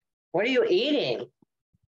What are you eating?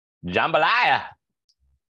 Jambalaya.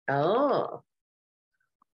 Oh,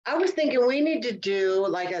 I was thinking we need to do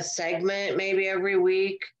like a segment maybe every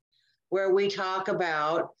week where we talk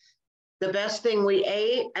about the best thing we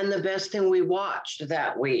ate and the best thing we watched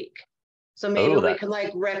that week. So maybe we can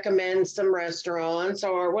like recommend some restaurants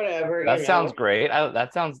or whatever. That sounds great.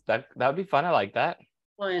 That would be fun. I like that.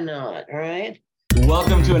 Why not? Right.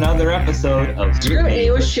 Welcome to another episode of Scrutiny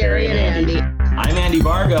with Cheri and Andy. I'm Andy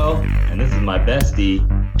Vargo, and this is my bestie,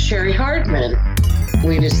 Cheri Hardman.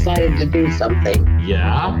 We decided to do something.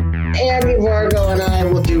 Yeah. Andy Vargo and I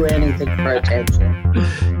will do anything for attention.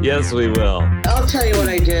 Yes, we will. I'll tell you what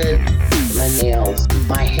I did. My nails,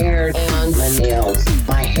 my hair, and my nails,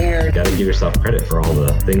 my hair. You gotta give yourself credit for all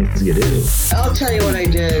the things you do. I'll tell you what I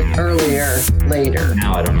did earlier, later.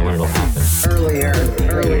 Now I don't know when it'll happen. Earlier.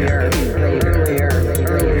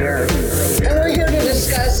 And we're here to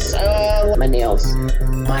discuss my nails,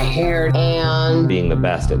 my hair, and being the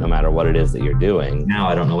best at no matter what it is that you're doing. Now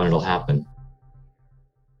I don't know when it'll happen.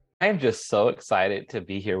 I'm just so excited to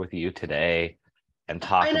be here with you today and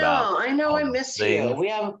talk about. I know, I miss you. We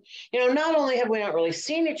have, not only have we not really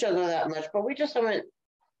seen each other that much, but we just haven't,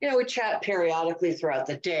 we chat periodically throughout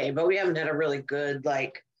the day, but we haven't had a really good,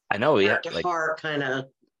 I know we have heart kind of.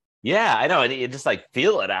 Yeah, I know. And you just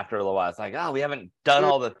feel it after a little while. It's like, oh, we haven't done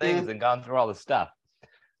all the things and gone through all the stuff,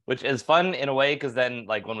 which is fun in a way. Cause then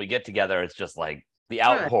when we get together, it's just the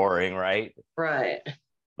outpouring, right? Right.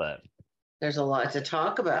 But there's a lot to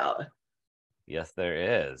talk about. Yes,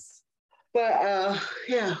 there is. But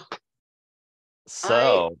yeah.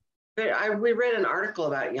 So we read an article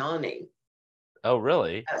about yawning. Oh,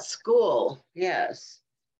 really? At school, yes.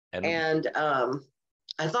 And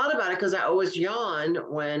I thought about it because I always yawn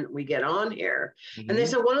when we get on here. Mm-hmm. And they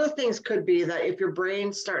said one of the things could be that if your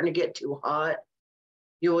brain's starting to get too hot,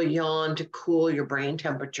 you will yawn to cool your brain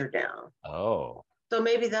temperature down. Oh. So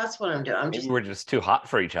maybe that's what I'm doing. We're just too hot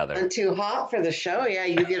for each other. I'm too hot for the show. Yeah,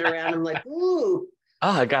 you get around, I'm like, ooh. Oh,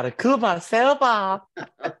 I gotta cool myself off.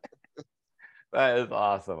 That is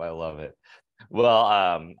awesome. I love it. Well,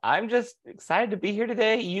 I'm just excited to be here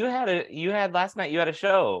today. You had last night, you had a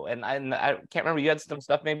show, and I can't remember, you had some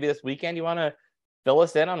stuff maybe this weekend. You want to fill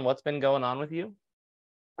us in on what's been going on with you?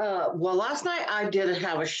 Well, last night I did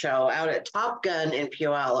have a show out at Top Gun in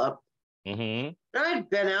Puyallup. Mm-hmm. I'd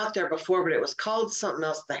been out there before, but it was called something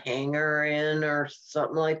else, the Hangar Inn or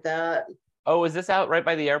something like that. Oh, is this out right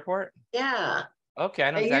by the airport? Yeah. Okay,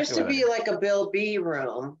 I know exactly. It used to be like a Bill B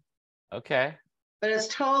room. Okay. But it's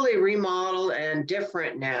totally remodeled and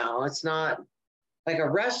different now. It's not like a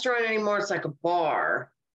restaurant anymore. It's like a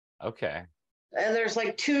bar. Okay. And there's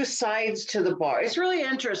two sides to the bar. It's really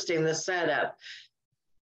interesting, the setup.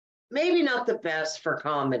 Maybe not the best for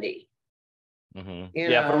comedy. Mm-hmm.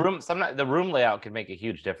 Yeah, for room, sometimes the room layout can make a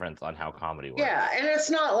huge difference on how comedy works. Yeah, and it's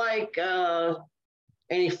not like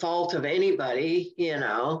any fault of anybody,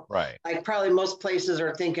 Right. Probably most places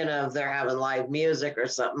are thinking of they're having live music or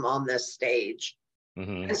something on this stage.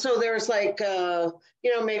 Mm-hmm. And so there's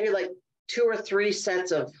maybe 2 or 3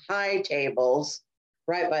 sets of high tables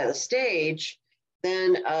right by the stage,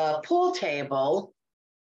 then a pool table,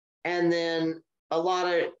 and then a lot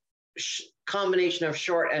of combination of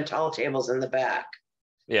short and tall tables in the back.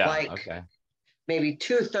 Yeah. Okay. Maybe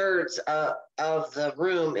 2/3 of the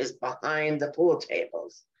room is behind the pool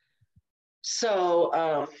tables.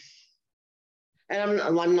 So, and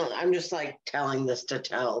I'm just telling this to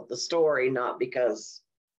tell the story, not because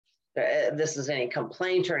this is any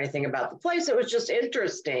complaint or anything about the place. It was just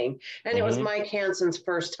interesting. And It was Mike Hanson's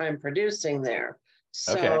first time producing there.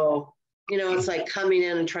 So, it's coming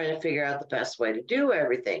in and trying to figure out the best way to do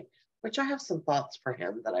everything, which I have some thoughts for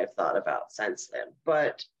him that I've thought about since then,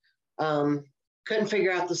 but couldn't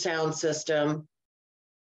figure out the sound system,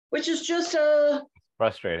 which is just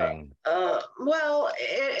frustrating. Well,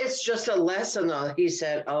 it's just a lesson though. He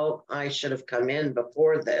said, oh, I should have come in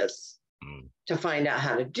before this to find out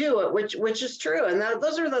how to do it, which is true. And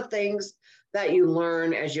those are the things that you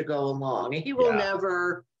learn as you go along. And he will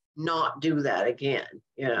never not do that again.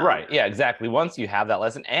 Right. Yeah, exactly. Once you have that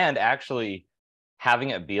lesson, and actually having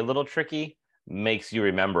it be a little tricky makes you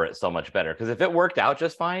remember it so much better. Because if it worked out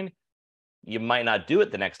just fine, you might not do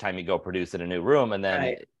it the next time you go produce in a new room. And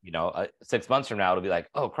then, 6 months from now, it'll be like,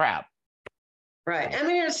 oh, crap. Right. I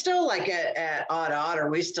mean, it's still at Odd Otter,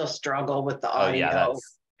 we still struggle with the audio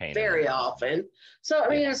very often. So, I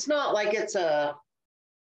mean, it's not like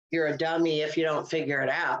you're a dummy if you don't figure it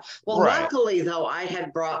out. Well, luckily, though, I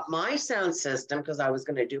had brought my sound system because I was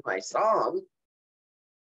going to do my song.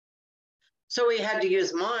 So we had to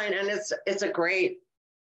use mine, and it's a great.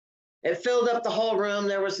 It filled up the whole room.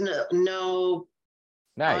 There was no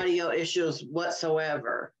Nice. audio issues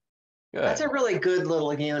whatsoever. Good. That's a really good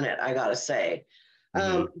little unit, I gotta say.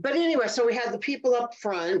 But anyway, so we had the people up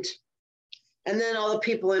front and then all the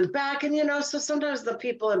people in back. And, so sometimes the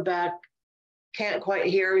people in back can't quite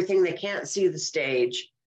hear everything. They can't see the stage.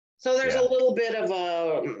 So there's a little bit of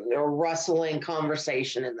a rustling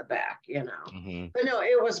conversation in the back, But no,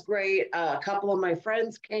 it was great. A couple of my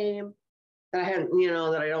friends came that I hadn't,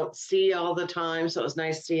 that I don't see all the time. So it was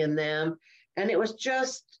nice seeing them. And it was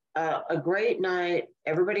just a great night.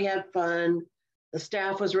 Everybody had fun. The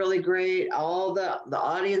staff was really great. All the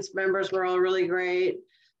audience members were all really great.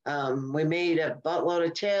 We made a buttload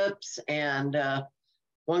of tips, and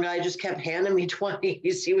one guy just kept handing me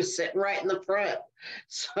 20s. He was sitting right in the front.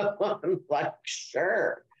 So I'm like,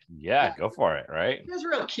 sure. Yeah, go for it, right? He was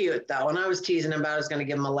real cute, though. And I was teasing him about I was going to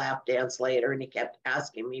give him a lap dance later, and he kept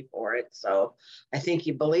asking me for it. So I think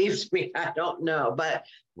he believed me. I don't know. But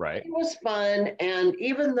right. It was fun. And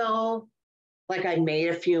even though, like, I made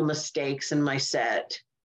a few mistakes in my set,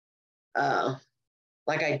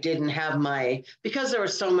 like I didn't have because there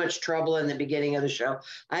was so much trouble in the beginning of the show,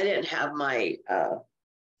 I didn't have my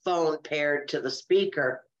phone paired to the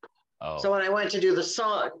speaker. Oh. So when I went to do the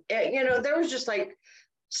song, there was just like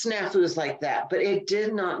snafus like that, but it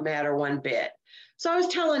did not matter one bit. So I was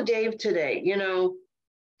telling Dave today,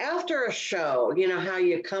 after a show, how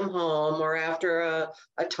you come home or after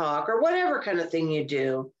a talk or whatever kind of thing you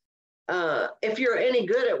do, if you're any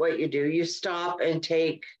good at what you do, you stop and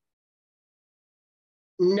take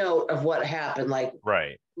note of what happened. Like,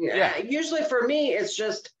 right. Yeah. Usually for me, it's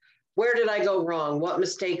just, where did I go wrong? What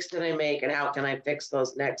mistakes did I make? And how can I fix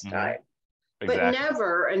those next time? Exactly. But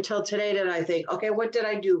never until today did I think, okay, what did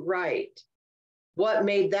I do right? What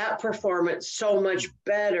made that performance so much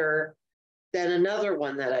better than another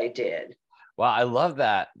one that I did? Well, I love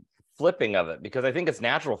that flipping of it, because I think it's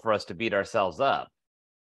natural for us to beat ourselves up.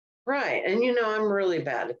 Right. And, I'm really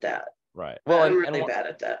bad at that. Right. Well, I'm really bad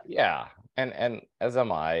at that. Yeah. And as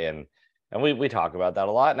am I. And we talk about that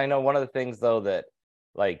a lot. And I know one of the things, though, that,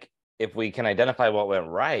 like, if we can identify what went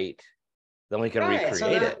right, then we can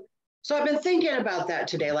recreate it. So I've been thinking about that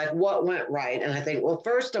today, like what went right. And I think, well,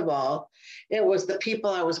 first of all, it was the people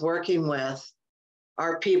I was working with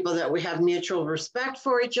are people that we have mutual respect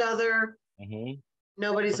for each other.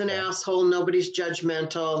 Nobody's an asshole. Nobody's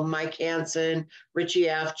judgmental. Mike Hansen, Richie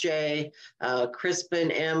FJ, Crispin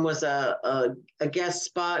M was a guest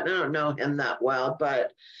spot. I don't know him that well,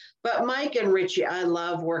 but Mike and Richie, I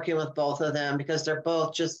love working with both of them because they're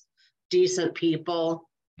both just decent people,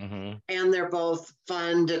 and they're both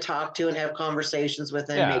fun to talk to and have conversations with,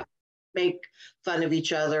 and make fun of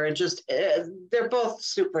each other, and just they're both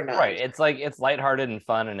super nice. Right. It's like, it's lighthearted and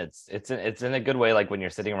fun, and it's in a good way. Like when you're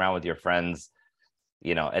sitting around with your friends,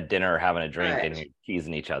 at dinner, having a drink, and you're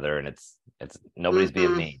teasing each other, and it's nobody's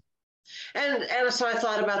being mean. And so I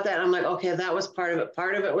thought about that. I'm like, okay, that was part of it.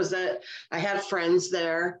 Part of it was that I had friends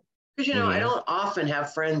there, because I don't often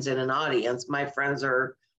have friends in an audience. My friends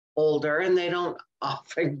are older, and they don't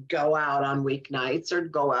often go out on weeknights or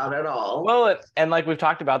go out at all. Well, and like we've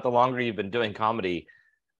talked about, the longer you've been doing comedy,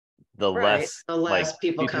 the less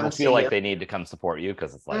people feel like they need to come support you,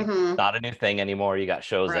 because it's like not a new thing anymore. You got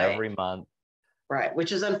shows every month. Right,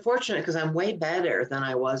 which is unfortunate, because I'm way better than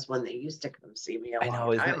I was when they used to come see me a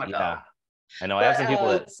long time ago. Yeah, I know. I have some people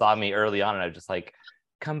that saw me early on, and I'm just like,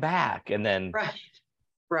 come back, and then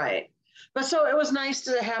right. But so it was nice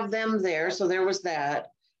to have them there. So there was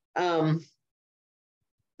that. The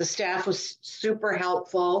staff was super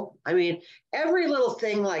helpful. I mean, every little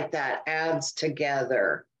thing like that adds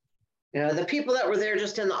together. The people that were there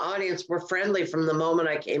just in the audience were friendly from the moment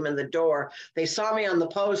I came in the door. They saw me on the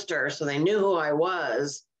poster, so they knew who I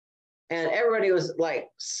was. And everybody was like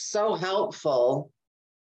so helpful.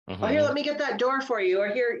 Oh, here, let me get that door for you. Or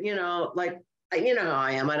here, like, how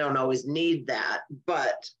I am. I don't always need that,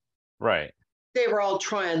 but they were all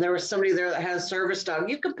trying. There was somebody there that had a service dog.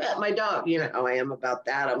 You can pet my dog. You know how I am about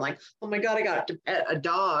that. I'm like, oh my God, I got to pet a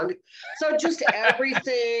dog. So just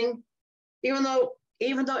everything, even though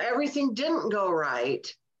everything didn't go right,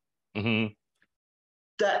 the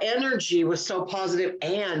energy was so positive.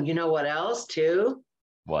 And you know what else too?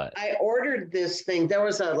 What? I ordered this thing. There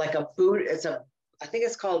was I think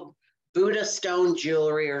it's called Buddha stone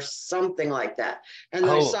jewelry or something like that. And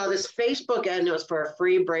I saw this Facebook ad, and it was for a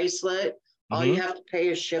free bracelet. All you have to pay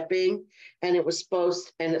is shipping. And it's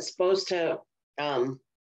supposed to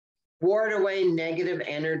ward away negative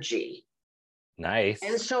energy. Nice.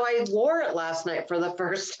 And so I wore it last night for the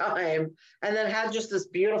first time, and then had just this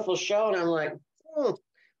beautiful show. And I'm like,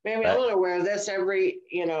 maybe I want to wear this every.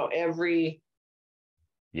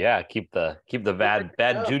 Yeah, keep the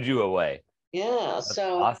bad juju away. Yeah. That's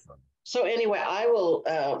So awesome. so anyway, I will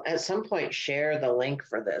at some point share the link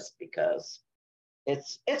for this because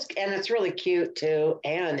it's really cute too,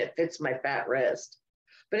 and it fits my fat wrist.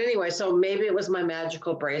 But anyway, so maybe it was my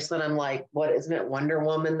magical bracelet. I'm like, what isn't it Wonder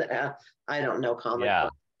Woman? I don't know comic Yeah.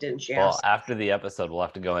 book. Didn't she have? Well, after the episode, we'll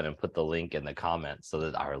have to go in and put the link in the comments so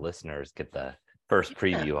that our listeners get the first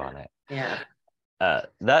preview on it. Yeah.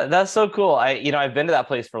 That's so cool. I've been to that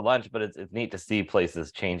place for lunch, but it's neat to see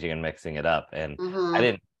places changing and mixing it up. And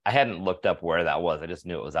Mhm. I hadn't looked up where that was. I just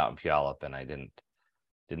knew it was out in Puyallup, and I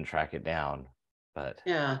didn't track it down. But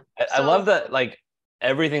Yeah. I love that, like,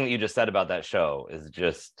 everything that you just said about that show is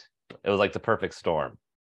just, it was like the perfect storm.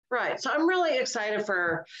 Right. So I'm really excited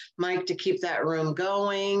for Mike to keep that room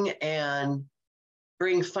going and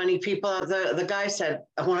bring funny people out. The guy said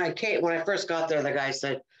when I first got there, the guy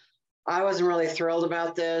said, I wasn't really thrilled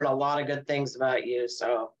about this, but a lot of good things about you.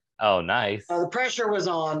 So Oh, nice. the pressure was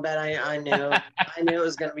on, but I knew I knew it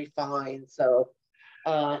was going to be fine. So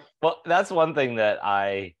Well, that's one thing that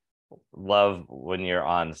I love when you're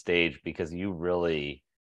on stage, because you really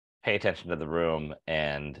pay attention to the room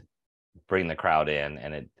and bring the crowd in,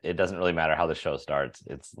 and it doesn't really matter how the show starts.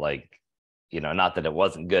 It's like, not that it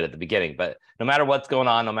wasn't good at the beginning, but no matter what's going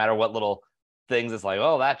on, no matter what little things, it's like,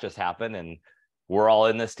 oh, that just happened, and we're all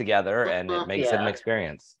in this together, and it makes it an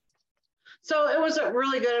experience. So it was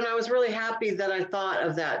really good, and I was really happy that I thought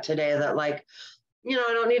of that today, that like, I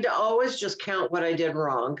don't need to always just count what I did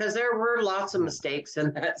wrong, because there were lots of mistakes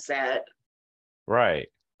in that set. Right.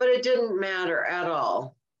 But it didn't matter at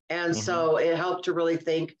all. And so it helped to really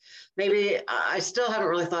think. Maybe I still haven't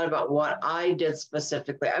really thought about what I did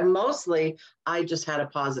specifically. I just had a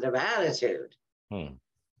positive attitude.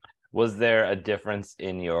 Was there a difference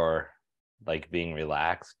in your, like, being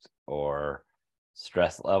relaxed or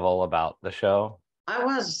stress level about the show? I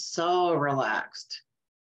was so relaxed.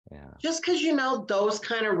 Yeah. Just because, those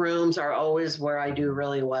kind of rooms are always where I do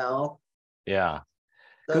really well. Yeah.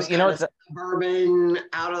 Those kind of suburban,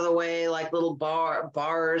 out of the way, like little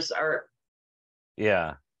bars are.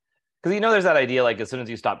 Yeah. Because there's that idea, like, as soon as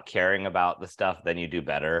you stop caring about the stuff, then you do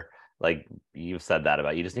better. Like you've said that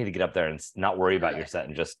about, you just need to get up there and not worry about your set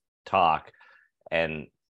and just talk. And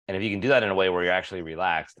if you can do that in a way where you're actually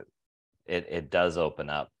relaxed, it does open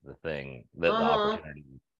up the thing, the opportunity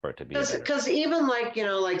for it to be better. Because even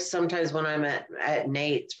like sometimes when I'm at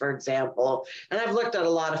Nate's, for example, and I've looked at a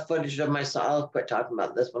lot of footage of myself. I'll quit talking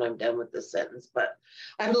about this when I'm done with this sentence, but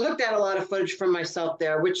I've looked at a lot of footage from myself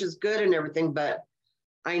there, which is good and everything, but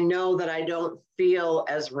I know that I don't feel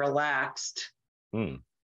as relaxed. Maybe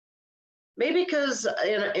because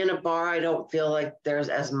in a bar, I don't feel like there's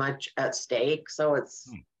as much at stake. So it's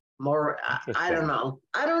more, I don't know.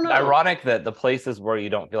 Ironic that the places where you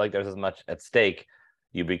don't feel like there's as much at stake,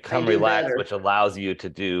 you become relaxed, better, which allows you to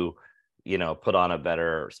do, put on a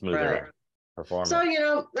better, smoother performance.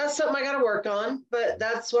 So, that's something I got to work on, but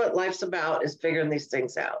that's what life's about, is figuring these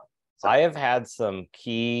things out. So. I have had some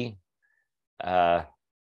key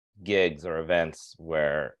gigs or events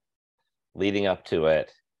where, leading up to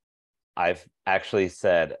it, I've actually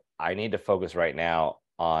said, I need to focus right now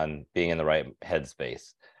on being in the right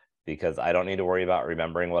headspace, because I don't need to worry about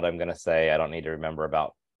remembering what I'm going to say. I don't need to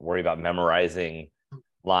worry about memorizing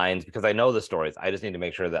lines, because I know the stories. I just need to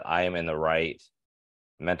make sure that I am in the right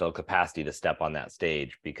mental capacity to step on that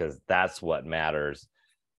stage, because that's what matters.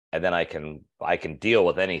 And then I can deal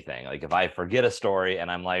with anything. Like if I forget a story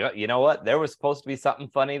and I'm like, oh, you know what? There was supposed to be something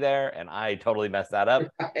funny there, and I totally messed that up.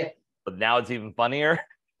 But now it's even funnier.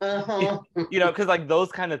 Because like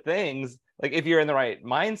those kind of things, like if you're in the right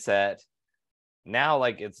mindset, now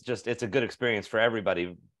like it's a good experience for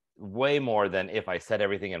everybody, way more than if I said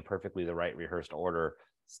everything in perfectly the right rehearsed order,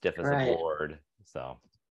 stiff as a board. So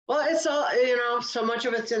well, it's all, so much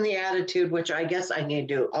of it's in the attitude, which I guess I need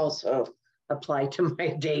to also apply to my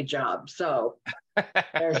day job. So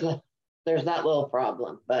there's that little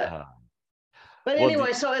problem, but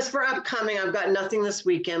anyway, so as for upcoming, I've got nothing this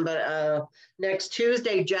weekend, but next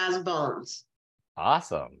Tuesday, Jazz Bones.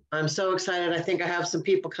 Awesome. I'm so excited. I think I have some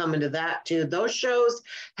people coming to that too. Those shows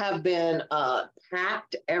have been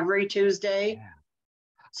packed every Tuesday. Yeah.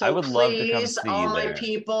 So I would love to come see all you my there.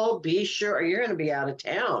 People, be sure you're going to be out of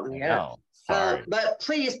town. No, sorry. But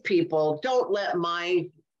please, people, don't let my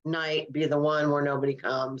night be the one where nobody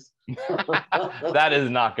comes. That is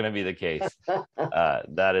not going to be the case.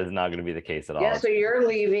 That is not going to be the case at all. Yeah, so you're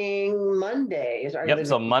leaving Monday. Yep.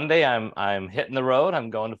 So Monday, I'm hitting the road. I'm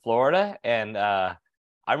going to Florida, and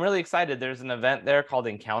I'm really excited. There's an event there called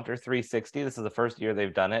Encounter 360. This is the first year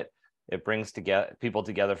they've done it. It brings people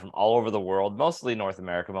together from all over the world, mostly North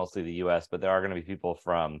America, mostly the U.S., but there are going to be people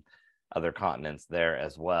from other continents there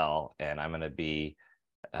as well. And I'm going to be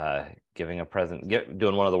giving a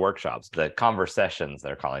doing one of the workshops, the conversations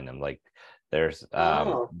they're calling them. Like there's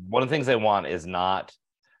one of the things they want is not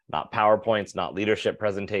PowerPoints, not leadership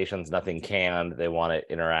presentations, nothing canned. They want it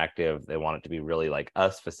interactive. They want it to be really like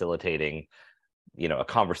us facilitating, a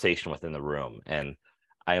conversation within the room. And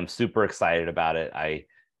I am super excited about it. I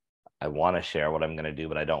want to share what I'm going to do,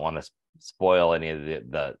 but I don't want to spoil any of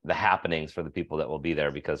the happenings for the people that will be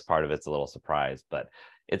there, because part of it's a little surprise. But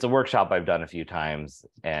it's a workshop I've done a few times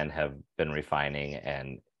and have been refining,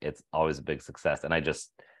 and it's always a big success. And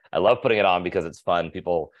I love putting it on because it's fun.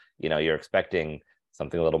 People, you're expecting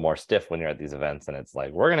something a little more stiff when you're at these events, and it's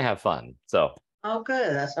like, we're going to have fun. So. Oh,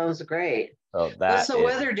 good. That sounds great. So what's the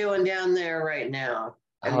weather doing down there right now?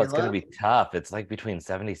 It's going to be tough. It's like between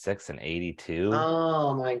 76 and 82.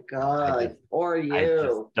 Oh my God. I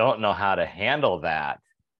just don't know how to handle that.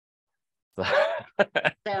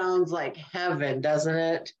 Sounds like heaven, doesn't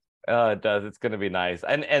it? Oh, it does. It's going to be nice.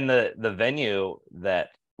 And the venue that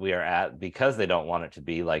we are at, because they don't want it to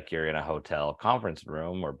be like you're in a hotel conference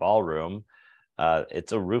room or ballroom,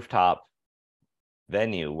 it's a rooftop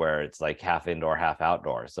venue where it's like half indoor, half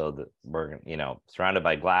outdoor. So we're, surrounded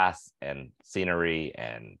by glass and scenery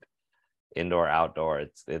and indoor, outdoor.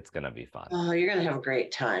 It's going to be fun. Oh, you're going to have a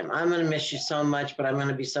great time. I'm going to miss you so much, but I'm going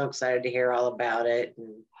to be so excited to hear all about it.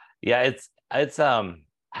 Yeah, it's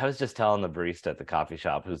I was just telling the barista at the coffee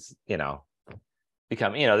shop, who's, they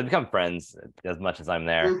become friends as much as I'm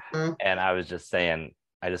there. Mm-hmm. And I was just saying,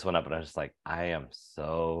 I just went up and I was just like, I am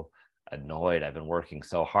so annoyed. I've been working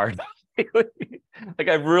so hard. Like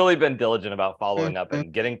I've really been diligent about following up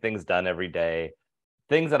and getting things done every day,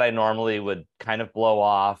 things that I normally would kind of blow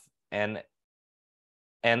off, and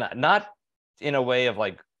not in a way of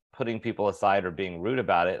like putting people aside or being rude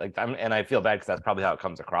about it. Like and I feel bad because that's probably how it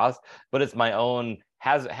comes across, but it's my own,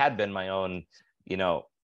 had been my own,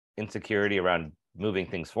 insecurity around moving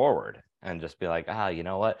things forward, and just be like, you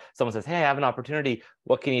know what? Someone says, hey, I have an opportunity.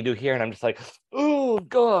 What can you do here? And I'm just like, oh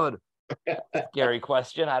God. Scary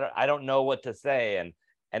question. I don't know what to say.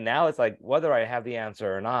 And now it's like, whether I have the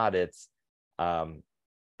answer or not, it's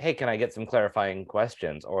hey, can I get some clarifying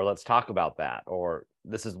questions, or let's talk about that, or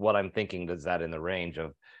this is what I'm thinking, does that in the range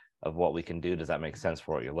of what we can do, does that make sense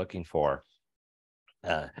for what you're looking for?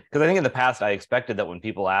 Because I think in the past I expected that when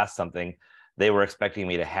people asked something, they were expecting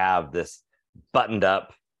me to have this buttoned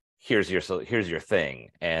up, here's your thing,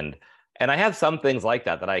 and I have some things like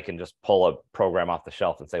that I can just pull a program off the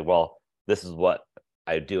shelf and say, well, this is what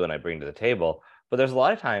I do and I bring to the table. But there's a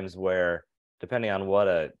lot of times where, depending on what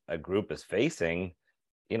a group is facing,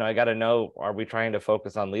 I got to know, are we trying to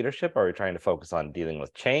focus on leadership? Are we trying to focus on dealing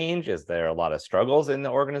with change? Is there a lot of struggles in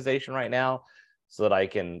the organization right now, so that I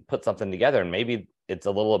can put something together? And maybe it's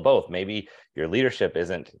a little of both. Maybe your leadership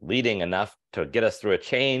isn't leading enough to get us through a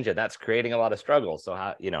change, and that's creating a lot of struggles. So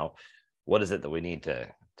how, what is it that we need to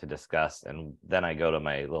discuss? And then I go to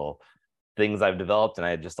my little things I've developed, and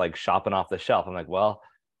I just like shopping off the shelf. I'm like, well,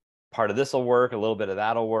 part of this will work, a little bit of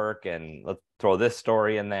that'll work, and let's throw this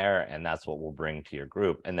story in there, and that's what we'll bring to your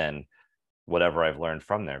group. And then whatever I've learned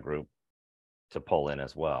from their group to pull in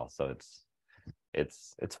as well. So it's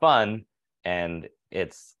fun, and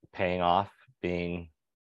it's paying off being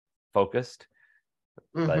focused.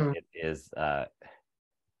 Mm-hmm. But it is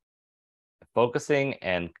focusing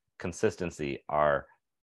and consistency are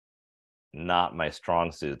not my strong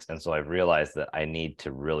suits. And so I've realized that I need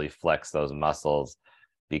to really flex those muscles,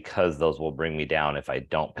 because those will bring me down if I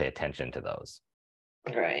don't pay attention to those.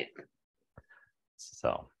 Right.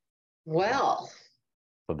 So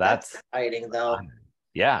that's exciting though.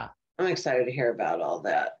 Yeah. I'm excited to hear about all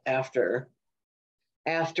that after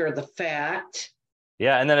the fact.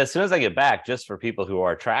 Yeah. And then as soon as I get back, just for people who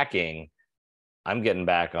are tracking, I'm getting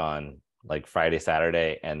back on like Friday,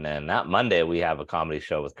 Saturday, and then that Monday we have a comedy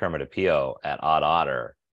show with Kermit Apio at Odd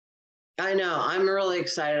Otter. I know. I'm really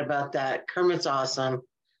excited about that. Kermit's awesome.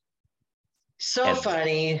 So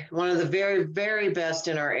funny. One of the very, very best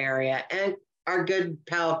in our area. And our good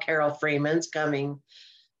pal Carol Freeman's coming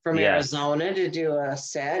from Arizona to do a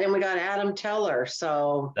set. And we got Adam Teller.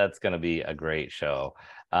 So that's going to be a great show.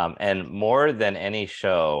 And more than any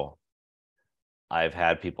show, I've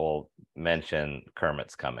had people mention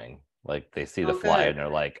Kermit's coming. Like they see the flyer and they're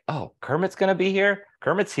like, oh, Kermit's going to be here?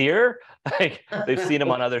 Kermit's here? Like they've seen him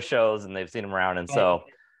on other shows and they've seen him around. And so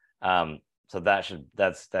that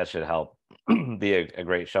should help be a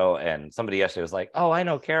great show. And somebody yesterday was like, oh, I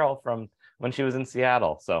know Carol from when she was in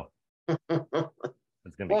Seattle. So it's going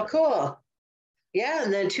to be cool. Yeah.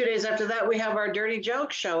 And then 2 days after that, we have our Dirty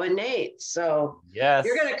Joke show in Nate. So yes,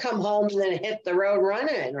 you're going to come home and then hit the road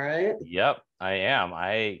running, right? Yep. I am.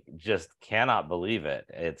 I just cannot believe it.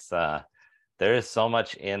 It's there is so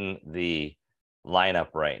much in the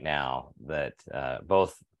lineup right now that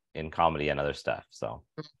both in comedy and other stuff. So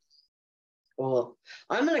Cool.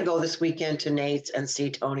 I'm gonna go this weekend to Nate's and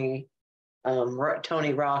see Tony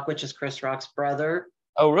Rock, which is Chris Rock's brother.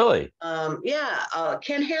 Oh, really?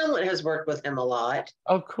 Ken Hamlet has worked with him a lot.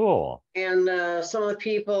 Oh, cool. And some of the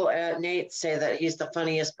people at Nate's say that he's the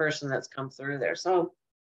funniest person that's come through there. So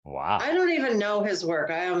Wow. I don't even know his work.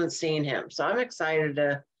 I haven't seen him. So I'm excited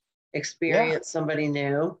to experience somebody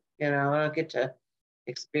new. You know, I don't get to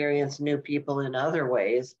experience new people in other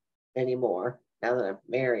ways anymore now that I'm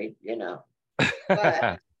married, you know.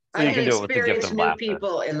 But So you can do it with the gift of new laughter.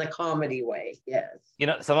 people in the comedy way. Yes. You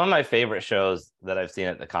know, some of my favorite shows that I've seen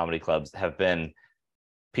at the comedy clubs have been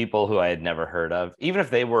people who I had never heard of, even if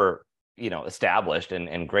they were, you know, established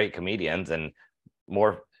and great comedians and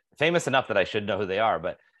more famous enough that I should know who they are.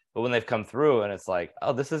 But when they've come through and it's like,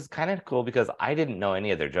 oh, this is kind of cool because I didn't know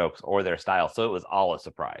any of their jokes or their style. So it was all a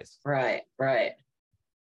surprise. Right.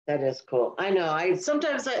 That is cool. I know. I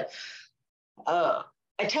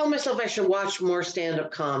tell myself I should watch more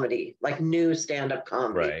stand-up comedy, like new stand-up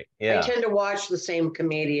comedy. Right. Yeah. I tend to watch the same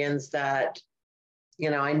comedians that, you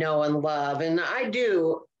know, I know and love. And I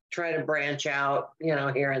do try to branch out, you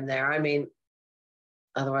know, here and there. I mean,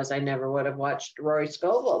 otherwise I never would have watched Rory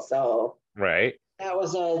Scovel. So right. That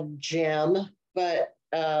was a gem. But,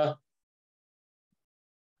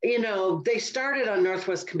 you know, they started on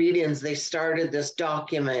Northwest Comedians. They started this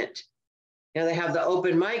document. You know, they have the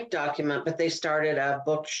open mic document, but they started a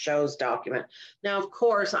book shows document. Now, of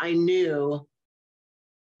course, I knew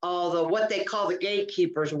all what they call the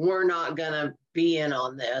gatekeepers were not going to be in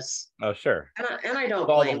on this. Oh, sure. And I don't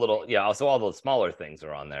all blame the little, so all the smaller things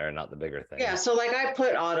are on there, not the bigger things. Yeah, so like I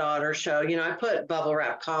put Odd Otter Show, you know, I put Bubble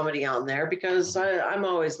Wrap Comedy on there because I'm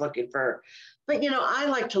always looking for, but you know, I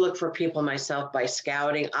like to look for people myself by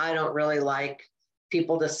scouting. I don't really like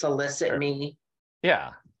people to solicit me.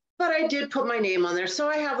 Yeah. But I did put my name on there. So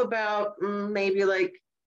I have about maybe like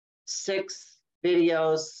 6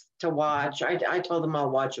 videos to watch. I told them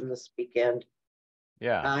I'll watch them this weekend.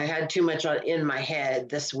 Yeah. I had too much in my head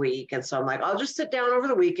this week. And so I'm like, I'll just sit down over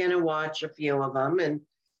the weekend and watch a few of them. And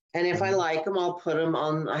if I like them, I'll put them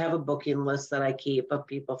on. I have a booking list that I keep of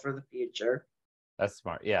people for the future. That's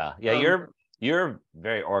smart. Yeah. Yeah. You're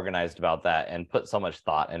very organized about that and put so much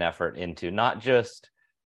thought and effort into not just,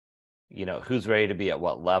 you know, who's ready to be at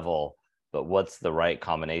what level, but what's the right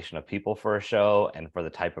combination of people for a show and for the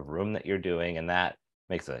type of room that you're doing. And that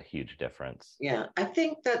makes a huge difference. Yeah. I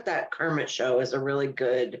think that Kermit show is a really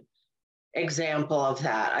good example of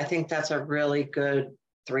that. I think that's a really good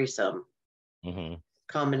threesome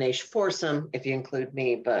combination, foursome, if you include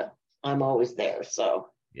me, but I'm always there. So,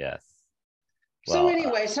 yes. Well, so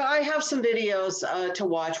anyway, so I have some videos to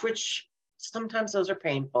watch, which sometimes those are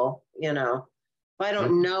painful, you know. If I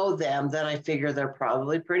don't know them, then I figure they're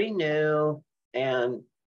probably pretty new. And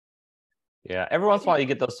yeah, every once in a while you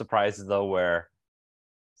get those surprises though, where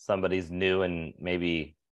somebody's new and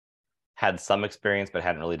maybe had some experience but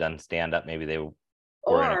hadn't really done stand-up. Maybe they were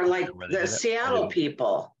or like the Seattle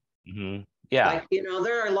people. Yeah, like, you know,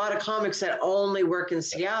 there are a lot of comics that only work in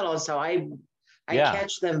Seattle, so I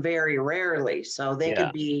catch them very rarely. So they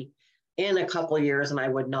could be in a couple of years and I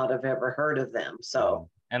would not have ever heard of them.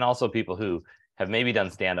 So and also people who have maybe done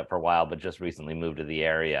stand-up for a while but just recently moved to the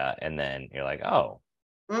area, and then you're like, oh,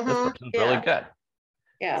 this person's really good.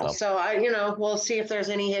 Yeah, so we'll see if there's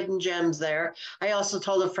any hidden gems there. I also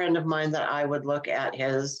told a friend of mine that I would look at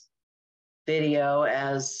his video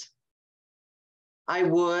as I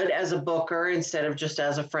would as a booker instead of just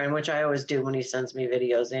as a friend, which I always do when he sends me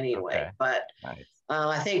videos anyway. Okay. But nice.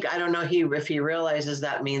 I don't know if he realizes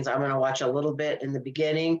that means I'm going to watch a little bit in the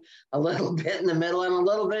beginning, a little bit in the middle, and a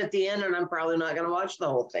little bit at the end, and I'm probably not going to watch the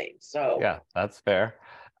whole thing. So yeah, that's fair.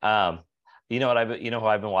 You know what who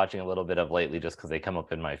I've been watching a little bit of lately, just because they come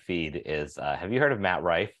up in my feed, is have you heard of Matt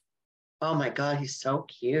Rife? Oh my God, he's so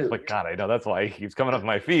cute. Oh my God, I know, that's why he keeps coming up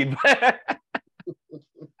my feed.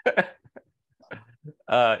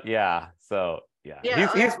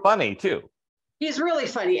 He's funny too. He's really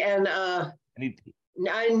funny, and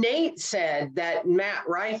Nate said that Matt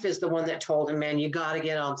Rife is the one that told him, man, you got to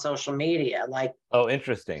get on social media. Like, oh,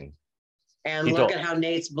 interesting. And look at how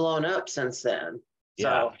Nate's blown up since then.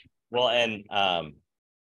 Yeah. So. Well, and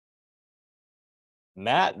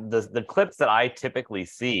Matt, the clips that I typically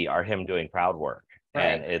see are him doing crowd work,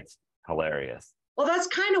 and it's hilarious. Well, that's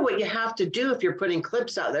kind of what you have to do if you're putting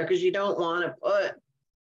clips out there, because you don't want to put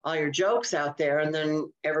all your jokes out there, and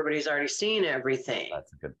then everybody's already seen everything.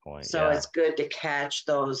 That's a good point. So it's good to catch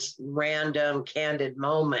those random candid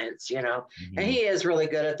moments, you know. And he is really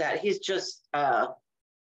good at that. He's just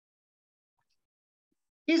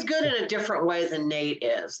he's good in a different way than Nate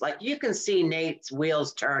is. Like, you can see Nate's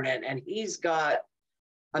wheels turning, and he's got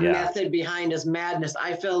a method behind his madness.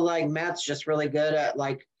 I feel like Matt's just really good at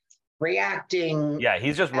like reacting. Yeah,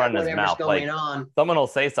 he's just running his mouth. Going like on. Someone will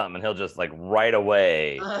say something, and he'll just like right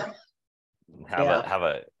away have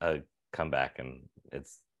a comeback, and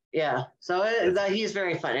it's So he's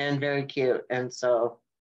very fun and very cute, and so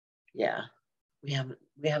we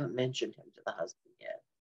haven't mentioned him to the husband yet.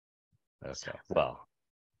 Okay, well,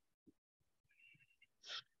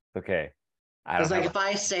 okay. Because like if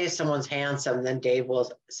I say someone's handsome, then Dave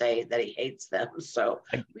will say that he hates them. So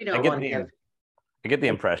we don't want to give. I get the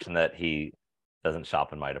impression that he doesn't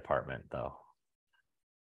shop in my department, though.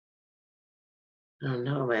 I don't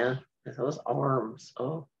know, man. Those arms.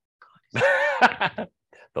 Oh, God.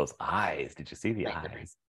 Those eyes. Did you see the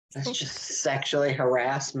eyes? That's just sexually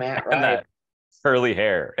harass Matt, right? And that curly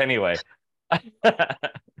hair. Anyway. I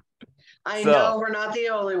know we're not the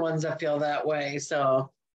only ones that feel that way.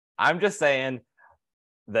 So I'm just saying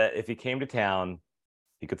that if he came to town,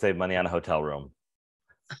 he could save money on a hotel room.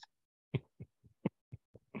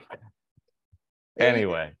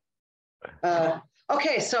 Anyway.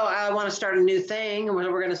 Okay, so I want to start a new thing, and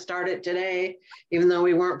we're going to start it today, even though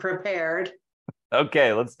we weren't prepared.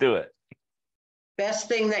 Okay, let's do it. Best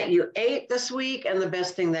thing that you ate this week and the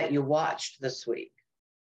best thing that you watched this week.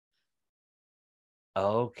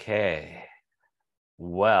 Okay.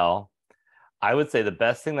 Well, I would say the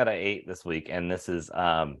best thing that I ate this week, and this is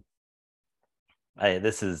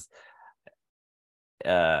not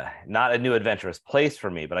a new adventurous place for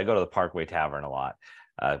me, but I go to the Parkway Tavern a lot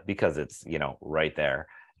because it's, right there.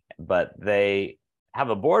 But they have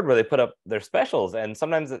a board where they put up their specials, and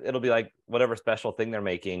sometimes it'll be like whatever special thing they're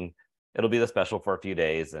making, it'll be the special for a few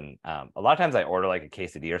days. And a lot of times I order like a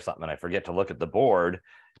quesadilla or something, and I forget to look at the board,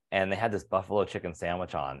 and they had this buffalo chicken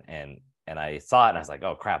sandwich on, and I saw it, and I was like,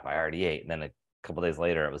 oh crap, I already ate. And then a couple days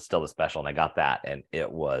later, it was still the special, and I got that, and it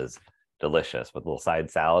was delicious with a little side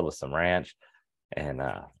salad with some ranch. And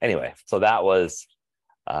anyway, so that was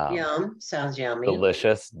yum. Sounds yummy.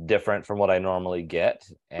 Delicious, different from what I normally get,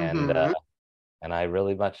 and I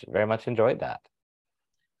very much enjoyed that.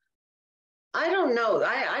 I don't know.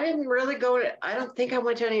 I didn't really I don't think I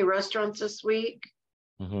went to any restaurants this week.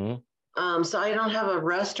 So I don't have a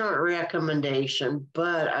restaurant recommendation,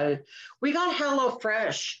 but we got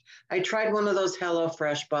HelloFresh. I tried one of those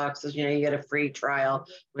HelloFresh boxes. You get a free trial,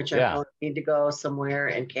 which I probably need to go somewhere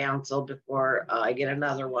and cancel before I get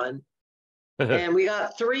another one. And we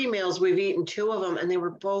got 3 meals. We've eaten 2 of them, and they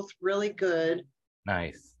were both really good.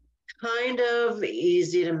 Nice. Kind of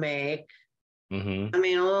easy to make. I mean,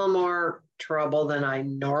 a little more trouble than I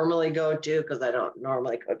normally go to because I don't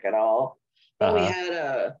normally cook at all. But we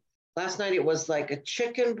had last night it was like a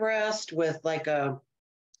chicken breast with like a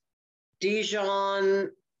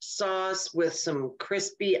Dijon sauce with some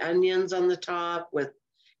crispy onions on the top with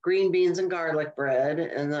green beans and garlic bread.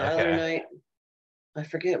 And the other night, I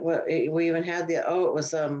forget what we even had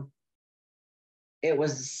it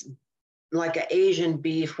was like an Asian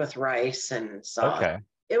beef with rice and sauce.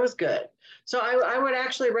 It was good. So I would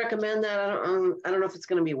actually recommend that. I don't know if it's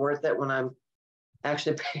going to be worth it when I'm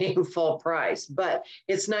actually paying full price, but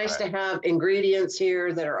it's nice to have ingredients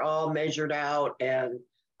here that are all measured out and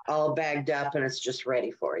all bagged up, and it's just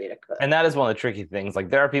ready for you to cook. And that is one of the tricky things. Like,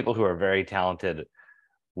 there are people who are very talented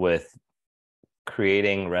with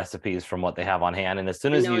creating recipes from what they have on hand, and as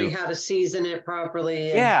soon as you know how to season it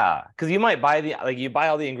properly, because you might buy you buy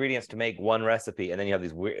all the ingredients to make one recipe, and then you have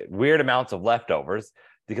these weird amounts of leftovers,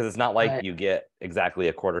 because it's not like you get exactly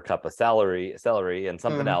a quarter cup of celery and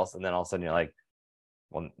something else, and then all of a sudden you're like,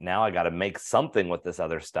 well, now I got to make something with this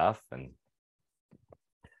other stuff. And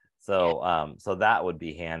so so that would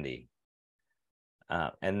be handy.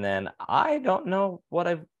 And then I don't know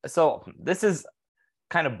so this is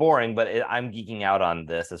kind of boring, but I'm geeking out on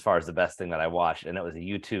this as far as the best thing that I watched, and it was a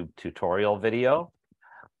YouTube tutorial video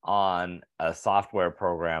on a software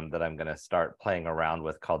program that I'm going to start playing around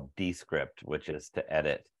with called Descript, which is to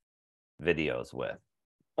edit videos with.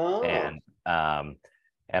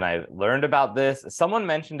 And I learned about this. Someone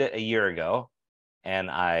mentioned it a year ago, and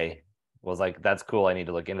I was like, that's cool, I need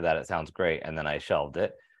to look into that, it sounds great. And then I shelved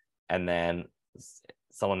it. And then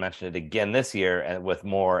someone mentioned it again this year, and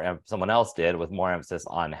someone else did, with more emphasis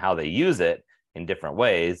on how they use it in different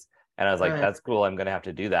ways. And I was like, that's cool, I'm going to have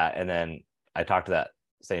to do that. And then I talked to that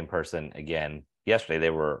same person again yesterday.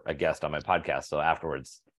 They were a guest on my podcast. So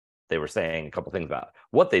afterwards, they were saying a couple things about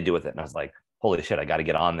what they do with it. And I was like, holy shit, I got to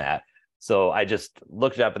get on that. So I just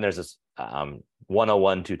looked it up, and there's this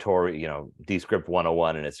 101 tutorial, Descript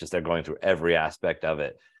 101, and it's just they're going through every aspect of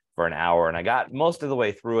it for an hour. And I got most of the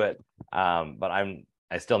way through it, but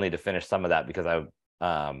I still need to finish some of that because I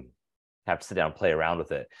have to sit down and play around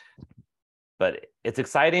with it. But it's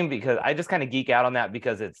exciting because I just kind of geek out on that,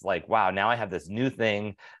 because it's like, wow, now I have this new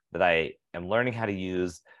thing that I am learning how to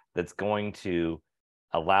use that's going to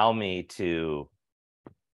allow me to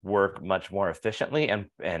work much more efficiently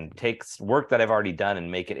and takes work that I've already done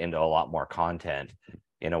and make it into a lot more content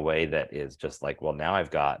in a way that is just like, well, now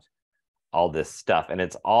I've got all this stuff, and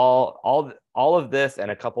it's all of this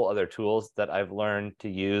and a couple other tools that I've learned to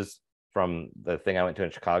use from the thing I went to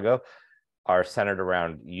in Chicago are centered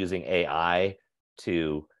around using AI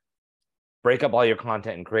to break up all your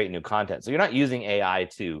content and create new content. So you're not using AI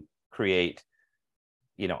to create,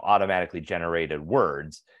 automatically generated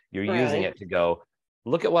words. You're using it to go,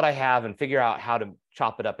 look at what I have and figure out how to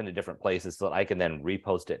chop it up into different places so that I can then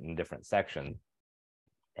repost it in different sections.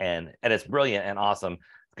 And it's brilliant and awesome.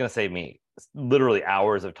 It's going to save me literally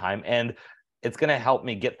hours of time, and it's going to help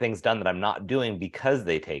me get things done that I'm not doing because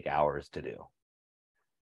they take hours to do.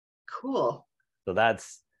 Cool. So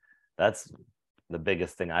that's the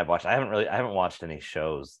biggest thing I've watched. I haven't watched any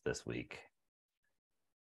shows this week.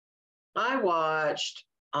 I watched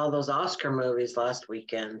all those Oscar movies last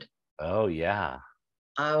weekend. Oh yeah.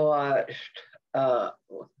 I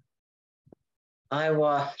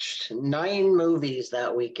watched 9 movies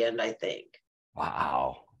that weekend, I think.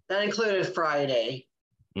 Wow. That included Friday.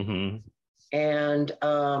 Mm-hmm. And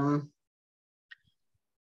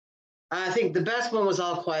I think the best one was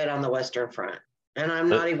All Quiet on the Western Front. And I'm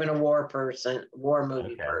not even a war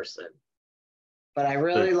movie person. But I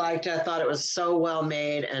really liked it. I thought it was so well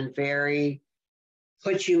made and very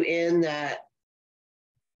put you in that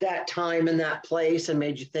time and that place and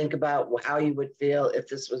made you think about how you would feel if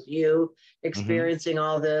this was you experiencing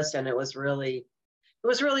all this. And it was really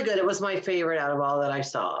good. It was my favorite out of all that I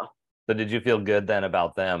saw. So did you feel good then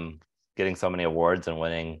about them getting so many awards and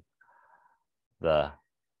winning or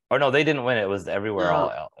no, they didn't win. It was everywhere.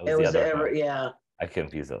 No, it was the other. Yeah. I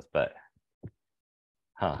confuse those, but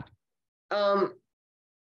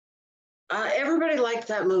everybody liked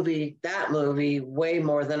that movie way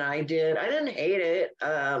more than I did. I didn't hate it.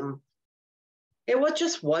 It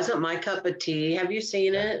just wasn't my cup of tea. Have you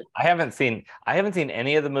seen it? I haven't seen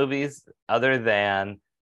any of the movies other than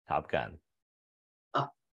Top Gun. Oh.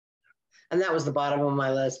 And that was the bottom of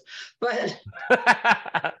my list. But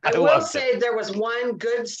I will say there was one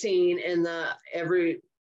good scene in that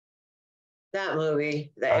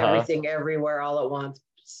movie, Everything Everywhere All at Once.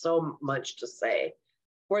 So much to say.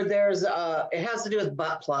 Where there's it has to do with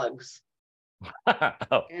butt plugs. And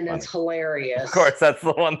funny. It's hilarious. Of course, that's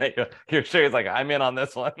the one that you're sure is like, I'm in on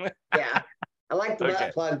this one. Yeah. I like the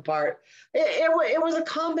butt plug part. It was a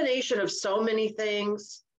combination of so many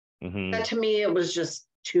things that to me it was just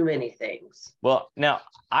too many things. Well, now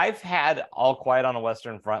I've had All Quiet on a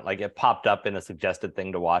Western Front, like it popped up in a suggested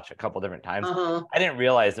thing to watch a couple different times. I didn't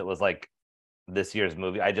realize it was like this year's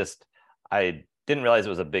movie. I didn't realize it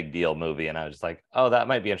was a big deal movie, and I was just like, oh, that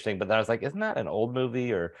might be interesting. But then I was like, isn't that an old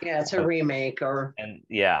movie? Or yeah, it's a remake.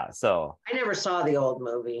 So I never saw the old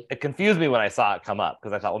movie. It confused me when I saw it come up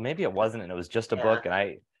because I thought, well, maybe it wasn't, and it was just a book.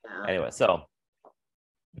 And anyway, so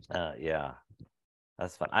yeah,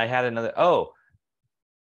 that's fun. I had another.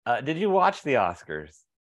 Did you watch the Oscars?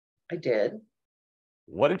 I did.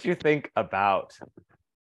 What did you think about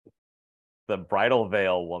the bridal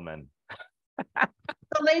veil woman?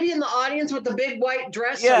 The lady in the audience with the big white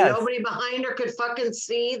dress, so nobody behind her could fucking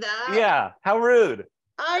see that. Yeah, how rude.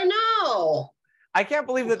 I know. I can't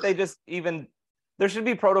believe that they just even. There should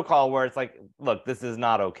be protocol where it's like, look, this is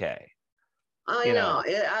not okay. I know.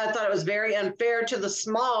 I thought it was very unfair to the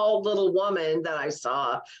small little woman that I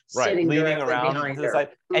saw sitting leaning around behind to the her. Side.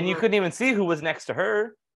 And you couldn't even see who was next to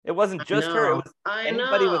her. It wasn't just her. It was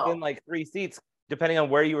anybody within like 3 seats, depending on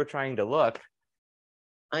where you were trying to look.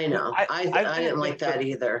 I know. I didn't like that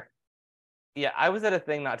either. Yeah, I was at a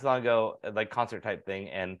thing not too long ago, like concert type thing,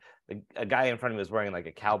 and a guy in front of me was wearing like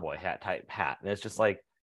a cowboy type hat. And it's just like,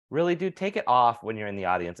 really, dude, take it off when you're in the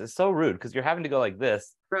audience. It's so rude because you're having to go like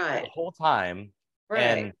this the whole time.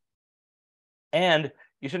 Right. And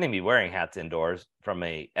you shouldn't even be wearing hats indoors from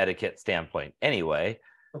a etiquette standpoint anyway.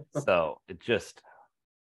 So it just,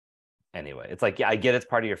 anyway, it's like, yeah, I get it's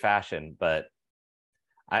part of your fashion, but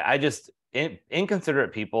I just,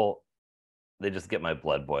 inconsiderate people, they just get my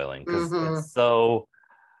blood boiling because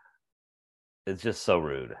it's just so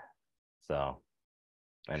rude. So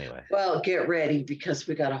Anyway. Well, get ready because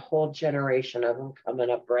we got a whole generation of them coming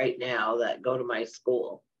up right now that go to my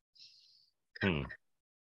school.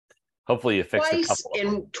 Hopefully you fix a couple of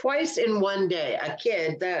them. Twice in one day.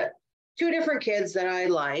 Two different kids that I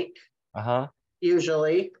like.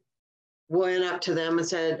 Usually went up to them and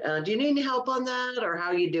said, "Do you need any help on that, or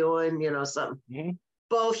how you doing?" Something. Mm-hmm.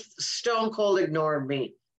 Both stone cold ignored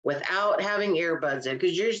me without having earbuds in,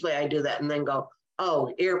 because usually I do that and then go,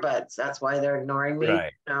 "Oh, earbuds. That's why they're ignoring me."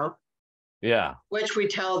 Right. Yeah. Which we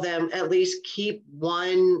tell them at least keep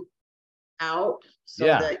one out so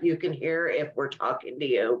that you can hear if we're talking to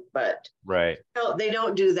you. But no, they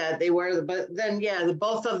don't do that. They wear but then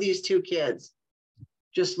both of these two kids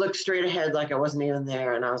just looked straight ahead like I wasn't even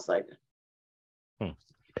there, and I was like,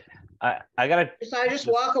 I gotta. So I just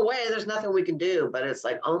walk away. There's nothing we can do. But it's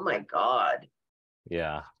like, oh my God.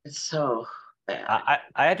 Yeah. It's so bad.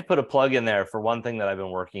 I had to put a plug in there for one thing that I've been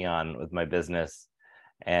working on with my business,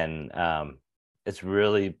 and it's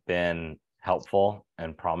really been helpful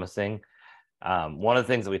and promising. One of the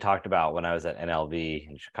things that we talked about when I was at NLV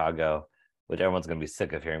in Chicago, which everyone's going to be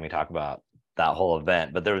sick of hearing me talk about that whole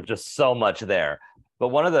event, but there was just so much there. But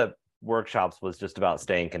one of the workshops was just about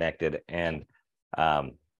staying connected, and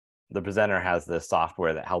the presenter has this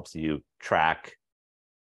software that helps you track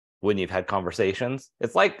when you've had conversations.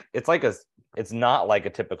 It's not like a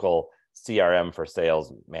typical CRM for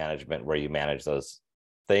sales management where you manage those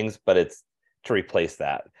things, but it's to replace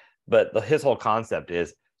that. But his whole concept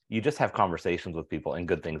is you just have conversations with people and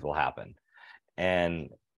good things will happen.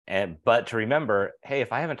 But to remember, hey,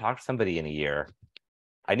 if I haven't talked to somebody in a year,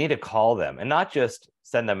 I need to call them and not just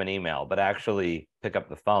send them an email, but actually pick up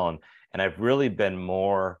the phone. And I've really been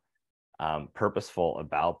more purposeful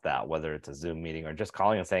about that, whether it's a Zoom meeting or just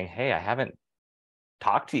calling and saying, hey, I haven't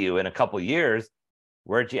talked to you in a couple of years.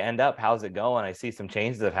 Where'd you end up? How's it going? I see some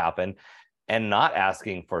changes have happened, and not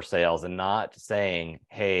asking for sales and not saying,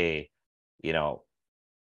 hey,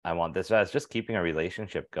 I want this. It's just keeping a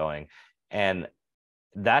relationship going. And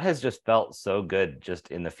that has just felt so good just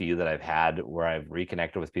in the few that I've had where I've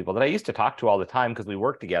reconnected with people that I used to talk to all the time because we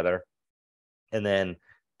worked together, and then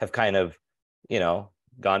have kind of,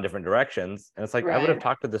 gone different directions. And it's like, I would have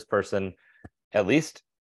talked to this person at least,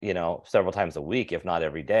 several times a week, if not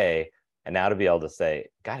every day. And now to be able to say,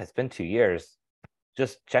 God, it's been 2 years,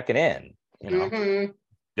 just checking in, good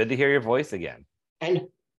to hear your voice again. And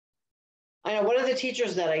I know one of the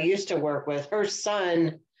teachers that I used to work with, her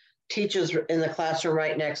son teaches in the classroom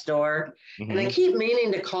right next door. And I keep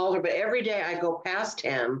meaning to call her, but every day I go past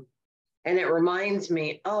him and it reminds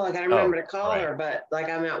me, I got to remember to call her. But like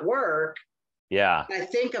I'm at work. Yeah. I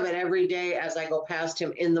think of it every day as I go past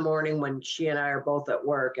him in the morning when she and I are both at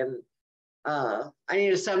work. And I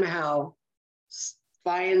need to somehow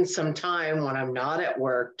find some time when I'm not at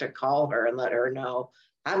work to call her and let her know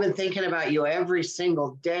I've been thinking about you every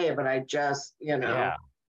single day, but I just,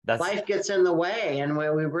 life gets in the way, and we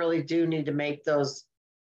really do need to make those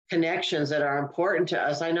connections that are important to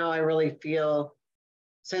us. I know I really feel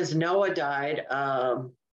since Noah died,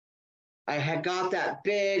 I had got that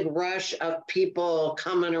big rush of people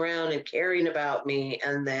coming around and caring about me,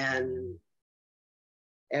 and then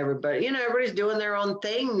everybody's doing their own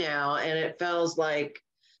thing now, and it feels like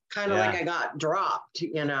kind of like I got dropped,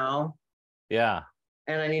 Yeah.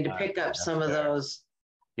 And I need to pick up some of those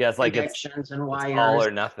it's like connections and wires. It's all or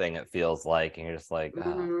nothing, it feels like, and you're just like,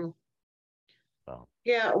 So.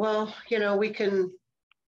 Yeah, well, we can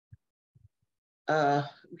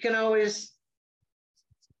always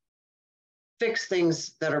fix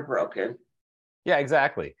things that are broken. Yeah,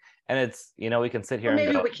 exactly. And it's, we can sit here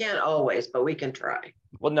maybe we can't always, but we can try.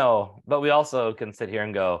 Well, no, but we also can sit here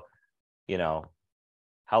and go,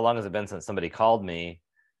 how long has it been since somebody called me?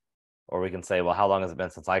 Or we can say, well, how long has it been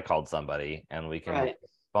since I called somebody? And we can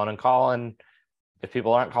phone and call. And if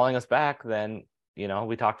people aren't calling us back, then,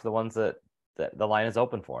 we talk to the ones that the line is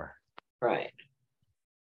open for. Right.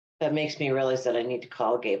 That makes me realize that I need to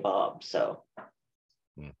call Gay Bob. So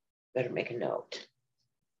better make a note.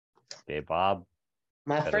 Gay Bob.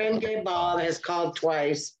 My friend Gay Bob has called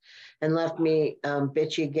twice and left me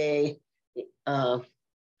bitchy gay.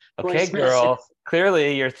 Okay, girl.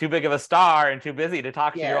 Clearly, you're too big of a star and too busy to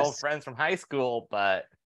talk to your old friends from high school. But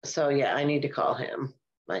so I need to call him.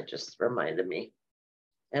 That just reminded me,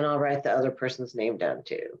 and I'll write the other person's name down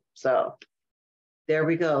too. So there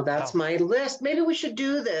we go. That's my list. Maybe we should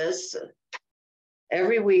do this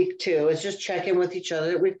every week too. It's just check in with each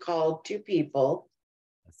other. We've called 2 people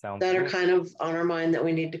that are kind of on our mind that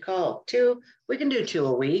we need to call. 2. We can do 2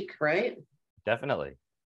 a week, right? Definitely.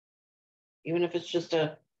 Even if it's just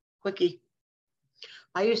a quickie.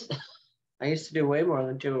 I used to do way more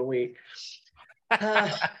than 2 a week.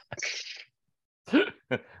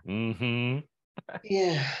 Mm-hmm.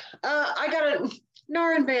 Yeah. I got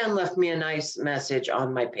Norrin Van left me a nice message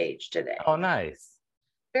on my page today. Oh, nice.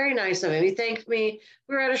 Very nice of him. He thanked me.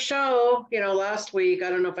 We were at a show, last week. I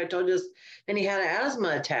don't know if I told you this, and he had an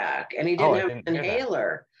asthma attack and he didn't have an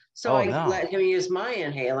inhaler. So I let him use my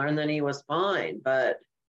inhaler and then he was fine. But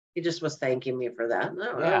he just was thanking me for that.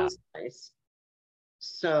 That was nice.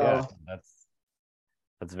 So yeah,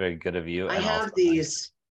 that's very good of you. I have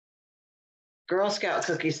these Girl Scout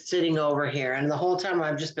cookies sitting over here, and the whole time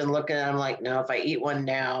I've just been looking at them like, no, if I eat one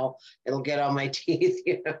now, it'll get on my teeth.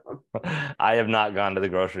 I have not gone to the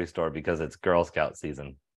grocery store because it's Girl Scout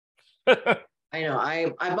season. I know.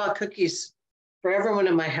 I bought cookies for everyone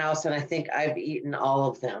in my house, and I think I've eaten all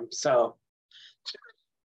of them. So,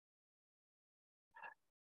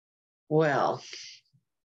 well,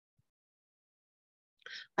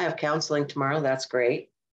 I have counseling tomorrow. That's great.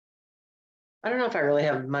 I don't know if I really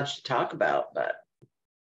have much to talk about, but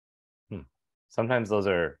sometimes those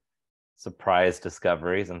are surprise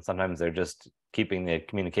discoveries, and sometimes they're just keeping the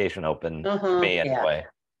communication open. Me anyway.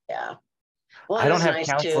 Yeah. Well, I don't have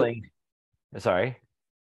counseling. Sorry.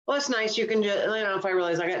 Well, it's nice. You can just, if I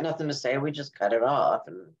realize I got nothing to say, we just cut it off.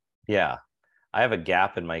 Yeah. I have a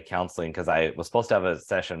gap in my counseling because I was supposed to have a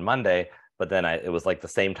session Monday, but then it was like the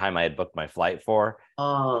same time I had booked my flight for.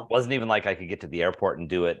 It wasn't even like I could get to the airport and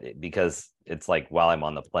do it because it's like while I'm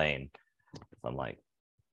on the plane. So I'm like,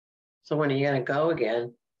 so when are you going to go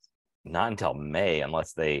again? Not until May,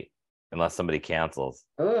 unless somebody cancels.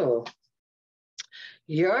 Oh,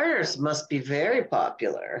 yours must be very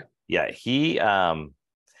popular. Yeah, he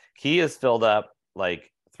is filled up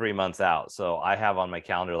like 3 months out. So I have on my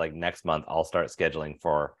calendar like next month I'll start scheduling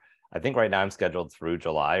for. I think right now I'm scheduled through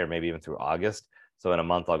July or maybe even through August. So in a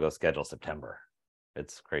month I'll go schedule September.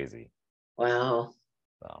 It's crazy. Wow.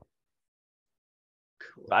 So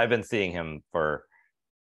cool. I've been seeing him for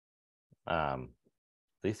at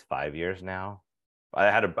least 5 years now. I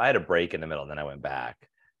had a break in the middle and then I went back.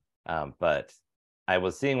 But I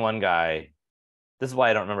was seeing one guy. This is why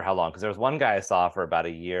I don't remember how long, because there was one guy I saw for about a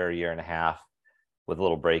year and a half with a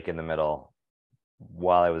little break in the middle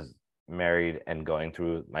while I was married and going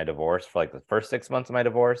through my divorce for like the first 6 months of my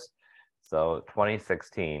divorce. So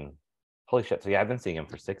 2016, holy shit. So yeah, I've been seeing him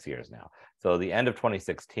for 6 years now. So the end of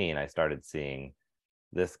 2016, I started seeing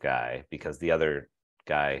this guy because the other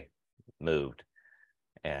guy moved.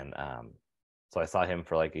 And so I saw him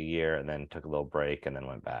for like a year and then took a little break and then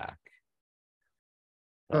went back.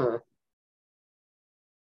 So,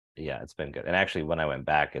 yeah, it's been good. And actually, when I went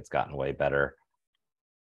back, it's gotten way better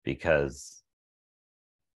because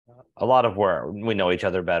a lot of where we know each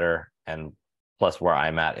other better and plus where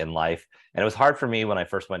I'm at in life. And it was hard for me when I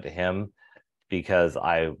first went to him because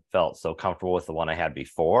I felt so comfortable with the one I had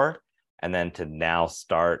before. And then to now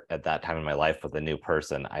start at that time in my life with a new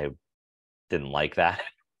person, I didn't like that.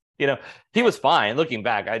 He was fine. Looking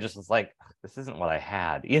back, I just was like, this isn't what I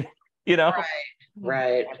had,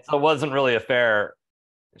 Right. So it wasn't really a fair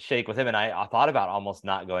shake with him. And I thought about almost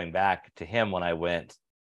not going back to him when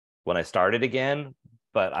I started again.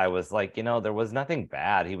 But I was like, there was nothing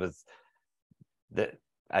bad.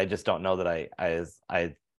 I just don't know that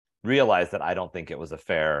I realized that I don't think it was a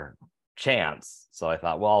fair chance. So I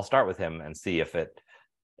thought, well, I'll start with him and see if it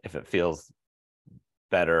feels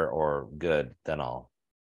better or good, then I'll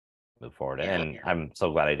move forward. And I'm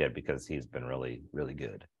so glad I did because he's been really, really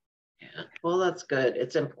good. Yeah. Well, that's good.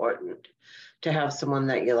 It's important to have someone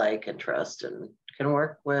that you like and trust and can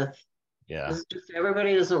work with. Yeah.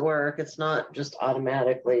 Everybody doesn't work. It's not just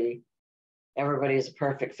automatically everybody's a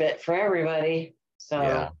perfect fit for everybody. So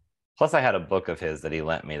yeah. Plus I had a book of his that he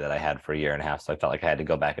lent me that I had for a year and a half. So I felt like I had to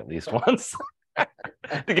go back at least once to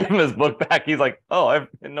give him his book back. He's like, oh, I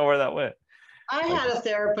didn't know where that went. I had a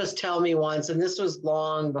therapist tell me once, and this was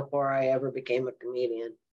long before I ever became a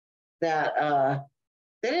comedian, that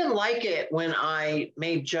they didn't like it when I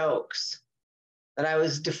made jokes, that I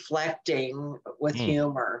was deflecting with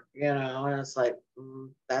humor, and it's like,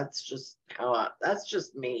 that's just that's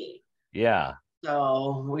just me. Yeah.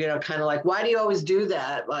 So, kind of like, why do you always do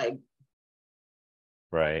that? Like,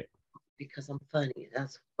 right. Because I'm funny.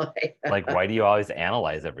 That's why. Like, why do you always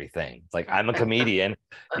analyze everything? It's like, I'm a comedian.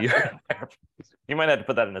 You might have to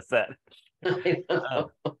put that in a set.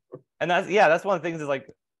 And that's one of the things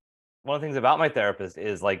one of the things about my therapist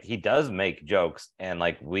is like, he does make jokes and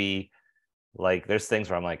like, there's things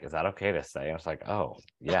where I'm like, is that okay to say? And it's like, oh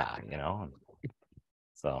yeah,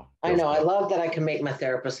 so. I know. Good. I love that I can make my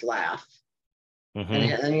therapist laugh. Mm-hmm.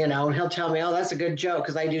 And he'll tell me, oh, that's a good joke.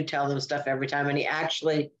 Cause I do tell them stuff every time. And he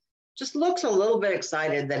actually just looks a little bit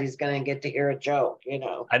excited that he's going to get to hear a joke, you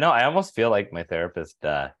know. I know. I almost feel like my therapist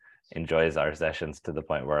enjoys our sessions to the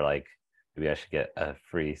point where like maybe I should get a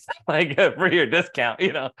free like a free or discount,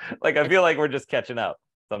 you know. Like I feel like we're just catching up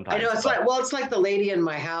sometimes. I know it's like the lady in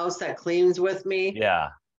my house that cleans with me. Yeah.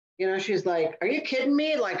 You know, she's like, "Are you kidding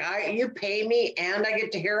me? Like you pay me and I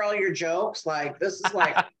get to hear all your jokes. Like this is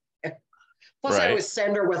like." Plus, I always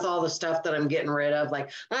send her with all the stuff that I'm getting rid of.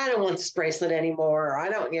 Like, I don't want this bracelet anymore. Or I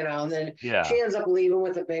don't, you know, and then she ends up leaving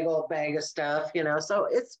with a big old bag of stuff, you know. So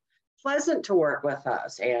it's pleasant to work with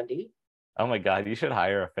us, Andy. Oh my God, you should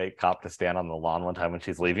hire a fake cop to stand on the lawn one time when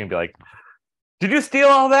she's leaving and be like, "Did you steal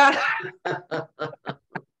all that?"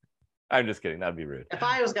 I'm just kidding. That'd be rude. If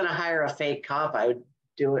I was going to hire a fake cop, I would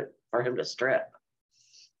do it for him to strip.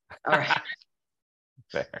 All right.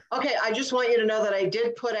 Fair. Okay, I just want you to know that I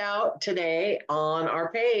did put out today on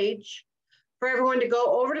our page for everyone to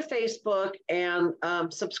go over to Facebook and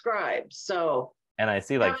subscribe. So, and I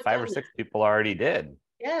see like 5 or 6 people already did.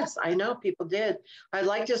 Yes, I know people did. I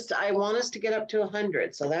want us to get up to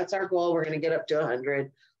 100. So that's our goal. We're going to get up to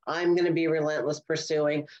 100. I'm going to be relentless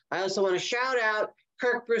pursuing. I also want to shout out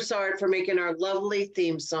Kirk Broussard for making our lovely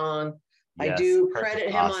theme song. Yes, I do credit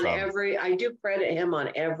him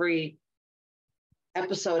on every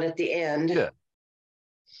episode at the end. Yeah.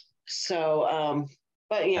 So,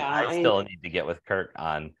 but yeah, I still need to get with Kirk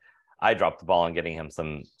on. I dropped the ball on getting him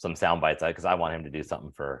some sound bites because I want him to do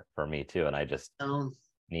something for me too, and I just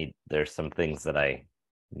need. There's some things that I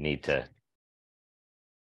need to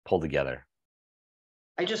pull together.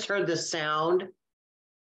 I just heard this sound,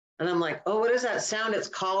 and I'm like, "Oh, what is that sound? It's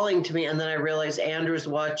calling to me." And then I realized Andrew's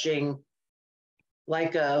watching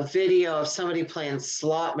like a video of somebody playing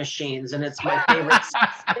slot machines, and it's my favorite.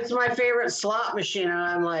 It's my favorite slot machine, and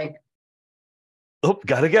I'm like, "Oh,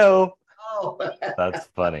 gotta go." Oh, that's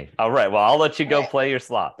funny. All right, well, I'll let you go play your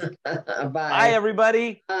slots. Bye. Bye,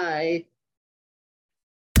 everybody. Bye.